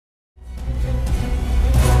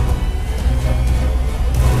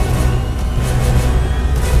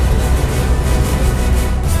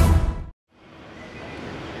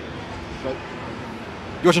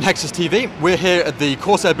You're watching Hexus TV. We're here at the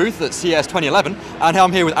Corsair booth at CES 2011, and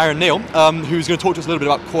I'm here with Aaron Neal, who's going to talk to us a little bit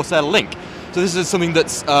about Corsair Link. So this is something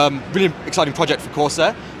that's really exciting project for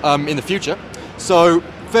Corsair in the future. So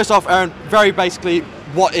first off, Aaron, very basically,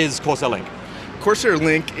 what is Corsair Link? Corsair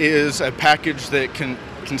Link is a package that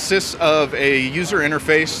consists of a user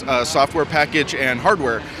interface, software package, and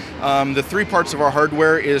hardware. The three parts of our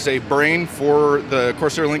hardware is a brain for the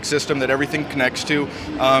Corsair Link system that everything connects to,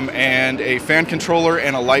 and a fan controller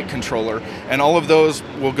and a light controller. And all of those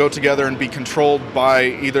will go together and be controlled by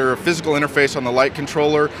either a physical interface on the light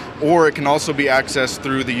controller, or it can also be accessed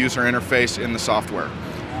through the user interface in the software.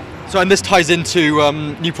 So, and this ties into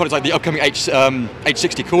new products like the upcoming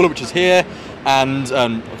H60 cooler, which is here, and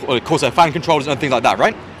Corsair fan controllers and things like that,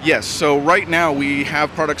 right? Yes, so right now we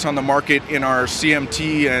have products on the market in our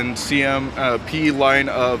CMT and CMP line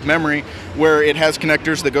of memory where it has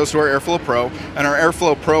connectors that goes to our AirFlow Pro, and our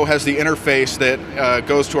AirFlow Pro has the interface that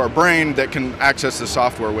goes to our brain that can access the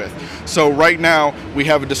software with. So right now we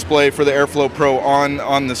have a display for the AirFlow Pro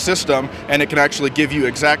on the system, and it can actually give you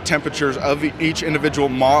exact temperatures of each individual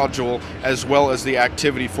module as well as the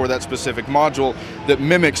activity for that specific module that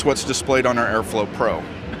mimics what's displayed on our AirFlow Pro.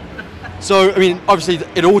 So, I mean, obviously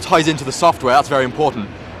it all ties into the software, that's very important.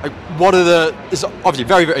 Like, it's obviously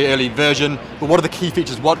very, very early version, but what are the key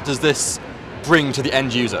features? What does this bring to the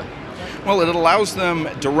end user? Well, it allows them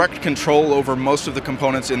direct control over most of the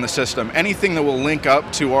components in the system. Anything that will link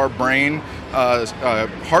up to our brain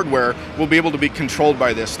hardware will be able to be controlled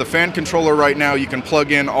by this. The fan controller right now, you can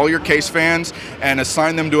plug in all your case fans and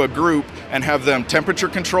assign them to a group and have them temperature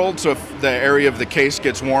controlled, so if the area of the case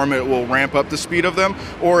gets warm, it will ramp up the speed of them,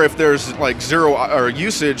 or if there's like zero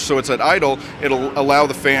usage, so it's at idle, it'll allow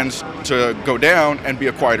the fans to go down and be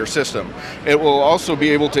a quieter system. It will also be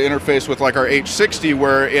able to interface with like our H60,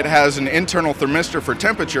 where it has an internal thermistor for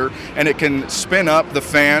temperature, and it can spin up the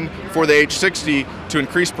fan for the H60 to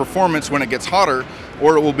increase performance when it gets hotter,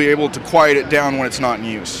 or it will be able to quiet it down when it's not in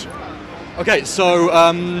use. Okay,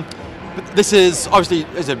 so this is obviously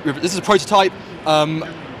this is a prototype.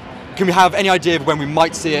 Can we have any idea of when we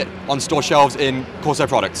might see it on store shelves in Corsair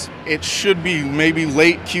products? It should be maybe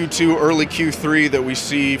late Q2, early Q3 that we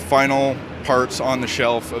see final parts on the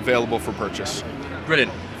shelf available for purchase.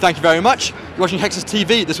 Brilliant. Thank you very much. You're watching Hexus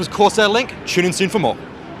TV. This was Corsair Link. Tune in soon for more.